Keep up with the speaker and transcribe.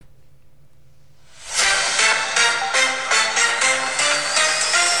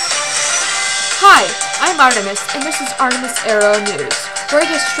Artemis, and this is Artemis Arrow News, where I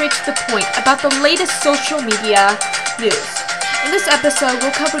get straight to the point about the latest social media news. In this episode, we'll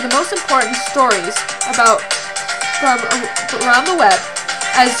cover the most important stories from around the web,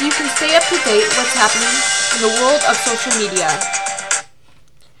 as you can stay up to date what's happening in the world of social media.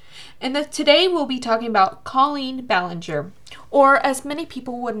 And today we'll be talking about Colleen Ballinger, or as many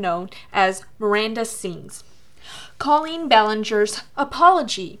people would know as Miranda Sings. Colleen Ballinger's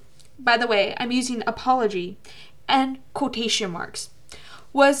apology, by the way, I'm using apology and quotation marks,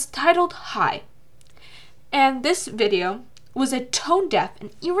 was titled Hi. And this video was a tone-deaf and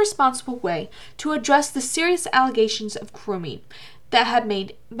irresponsible way to address the serious allegations of grooming that had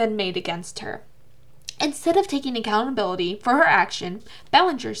been made against her. Instead of taking accountability for her action,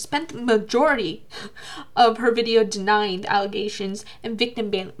 Ballinger spent the majority of her video denying the allegations and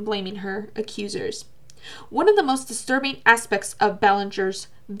victim blaming her accusers. One of the most disturbing aspects of Ballinger's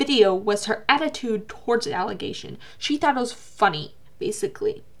video was her attitude towards the allegation. She thought it was funny,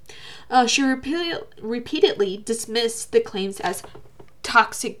 basically. She repeatedly dismissed the claims as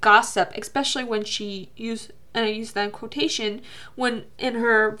toxic gossip, especially when she used, and I use that in quotation, when in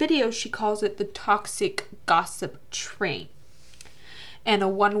her video she calls it the toxic gossip train and a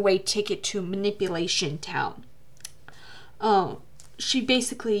one-way ticket to manipulation town. She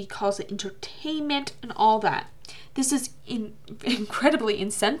basically calls it entertainment and all that. This is incredibly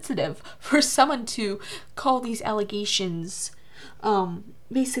insensitive for someone to call these allegations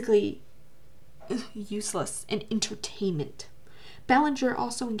basically useless and entertainment. Ballinger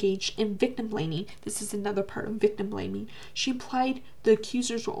also engaged in victim blaming. This is another part of victim blaming. She implied the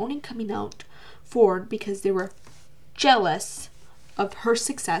accusers were only coming out forward because they were jealous of her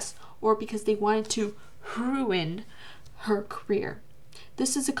success or because they wanted to ruin her career.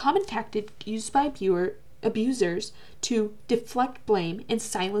 This is a common tactic used by abusers to deflect blame and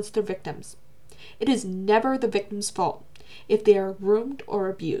silence their victims. It is never the victim's fault if they are groomed or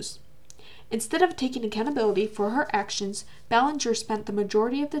abused. Instead of taking accountability for her actions, Ballinger spent the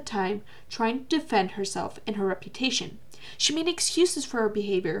majority of the time trying to defend herself and her reputation. She made excuses for her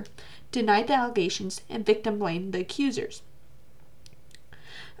behavior, denied the allegations, and victim blamed the accusers.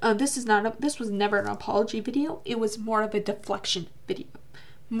 This was never an apology video. It was more of a deflection video.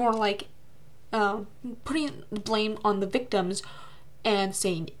 More like putting the blame on the victims and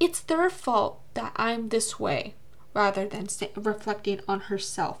saying it's their fault that I'm this way, rather than reflecting on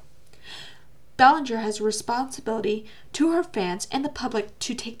herself. Ballinger has a responsibility to her fans and the public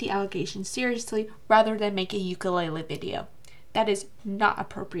to take the allegations seriously rather than make a ukulele video. That is not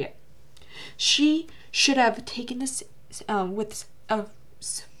appropriate. She should have taken this with a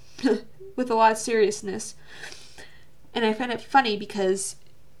lot of seriousness. And I find it funny because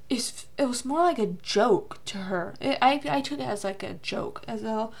it was more like a joke to her. I took it as like a joke, as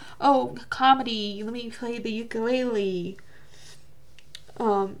comedy, let me play the ukulele.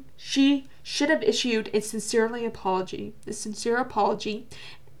 She should have issued a sincere apology,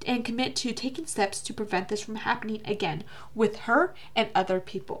 and commit to taking steps to prevent this from happening again with her and other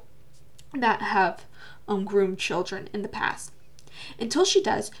people that have groomed children in the past. Until she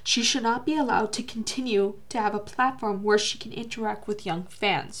does, she should not be allowed to continue to have a platform where she can interact with young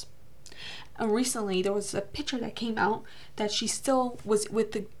fans. Recently, there was a picture that came out that she still was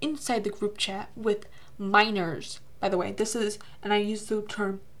inside the group chat with minors. By the way, this is, and I use the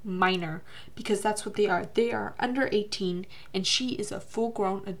term minor because that's what they are. They are under 18, and she is a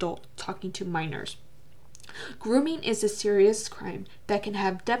full-grown adult talking to minors. Grooming is a serious crime that can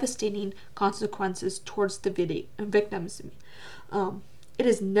have devastating consequences towards the victims. It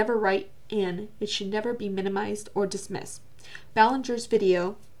is never right, and it should never be minimized or dismissed. Ballinger's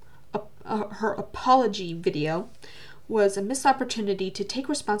video, her apology video, was a missed opportunity to take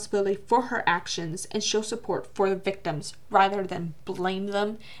responsibility for her actions and show support for the victims rather than blame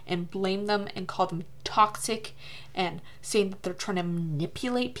them and call them toxic and saying that they're trying to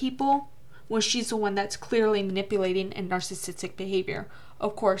manipulate people when she's the one that's clearly manipulating and narcissistic behavior.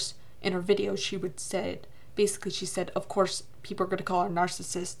 Of course, in her video, she said, of course, people are going to call her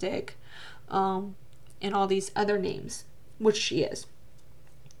narcissistic and all these other names, which she is.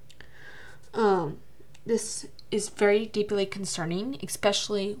 This is very deeply concerning,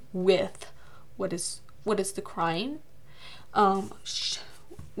 especially with what is the crime.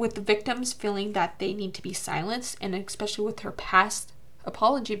 With the victims feeling that they need to be silenced, and especially with her past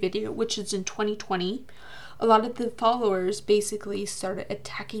apology video, which is in 2020, a lot of the followers basically started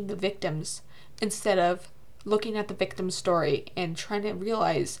attacking the victims instead of looking at the victim's story and trying to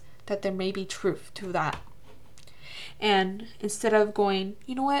realize that there may be truth to that. And instead of going,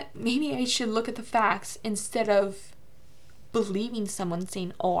 you know what, maybe I should look at the facts, instead of believing someone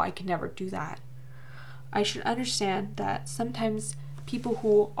saying, oh, I can never do that. I should understand that sometimes people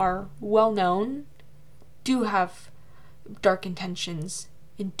who are well known do have dark intentions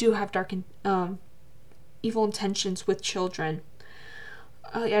and do have evil intentions with children.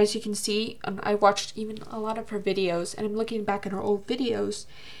 As you can see, I watched even a lot of her videos, and I'm looking back at her old videos,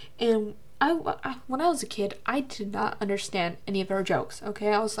 and when I was a kid, I did not understand any of her jokes,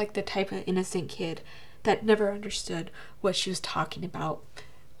 okay? I was like the type of innocent kid that never understood what she was talking about,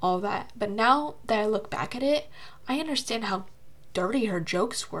 all that. But now that I look back at it, I understand how dirty her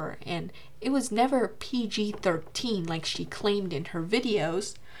jokes were, and it was never PG-13 like she claimed in her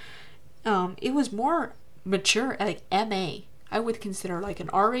videos. It was more mature, like MA. I would consider like an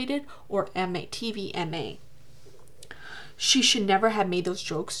R-rated or MA, TV MA. She should never have made those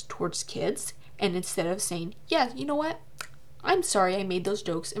jokes towards kids, and instead of saying, yeah, you know what? I'm sorry I made those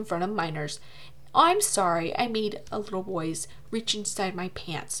jokes in front of minors. I'm sorry I made a little boys reach inside my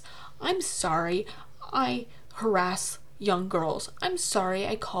pants. I'm sorry I harass young girls. I'm sorry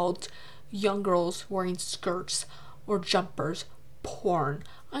I called young girls wearing skirts or jumpers porn.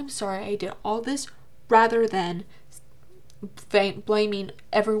 I'm sorry I did all this, rather than blaming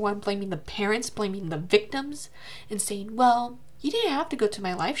everyone, blaming the parents, blaming the victims, and saying, well, you didn't have to go to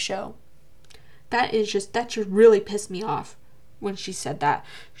my live show. That just really pissed me off when she said that.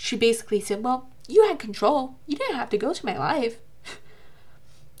 She basically said, well, you had control. You didn't have to go to my live.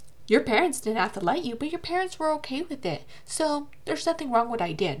 Your parents didn't have to let you, but your parents were okay with it. So there's nothing wrong with what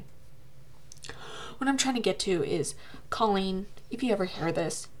I did. What I'm trying to get to is, Colleen, if you ever hear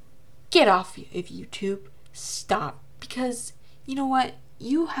this, get off of YouTube. Stop. Because, you know what?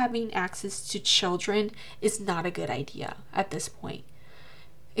 You having access to children is not a good idea at this point.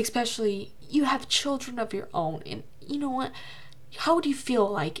 Especially, you have children of your own. And you know what? How would you feel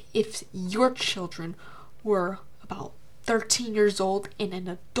like if your children were about 13 years old and an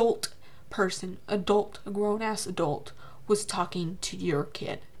a grown-ass adult, was talking to your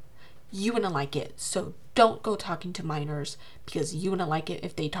kid? You wouldn't like it. So don't go talking to minors, because you wouldn't like it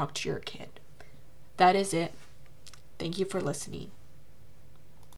if they talk to your kid. That is it. Thank you for listening.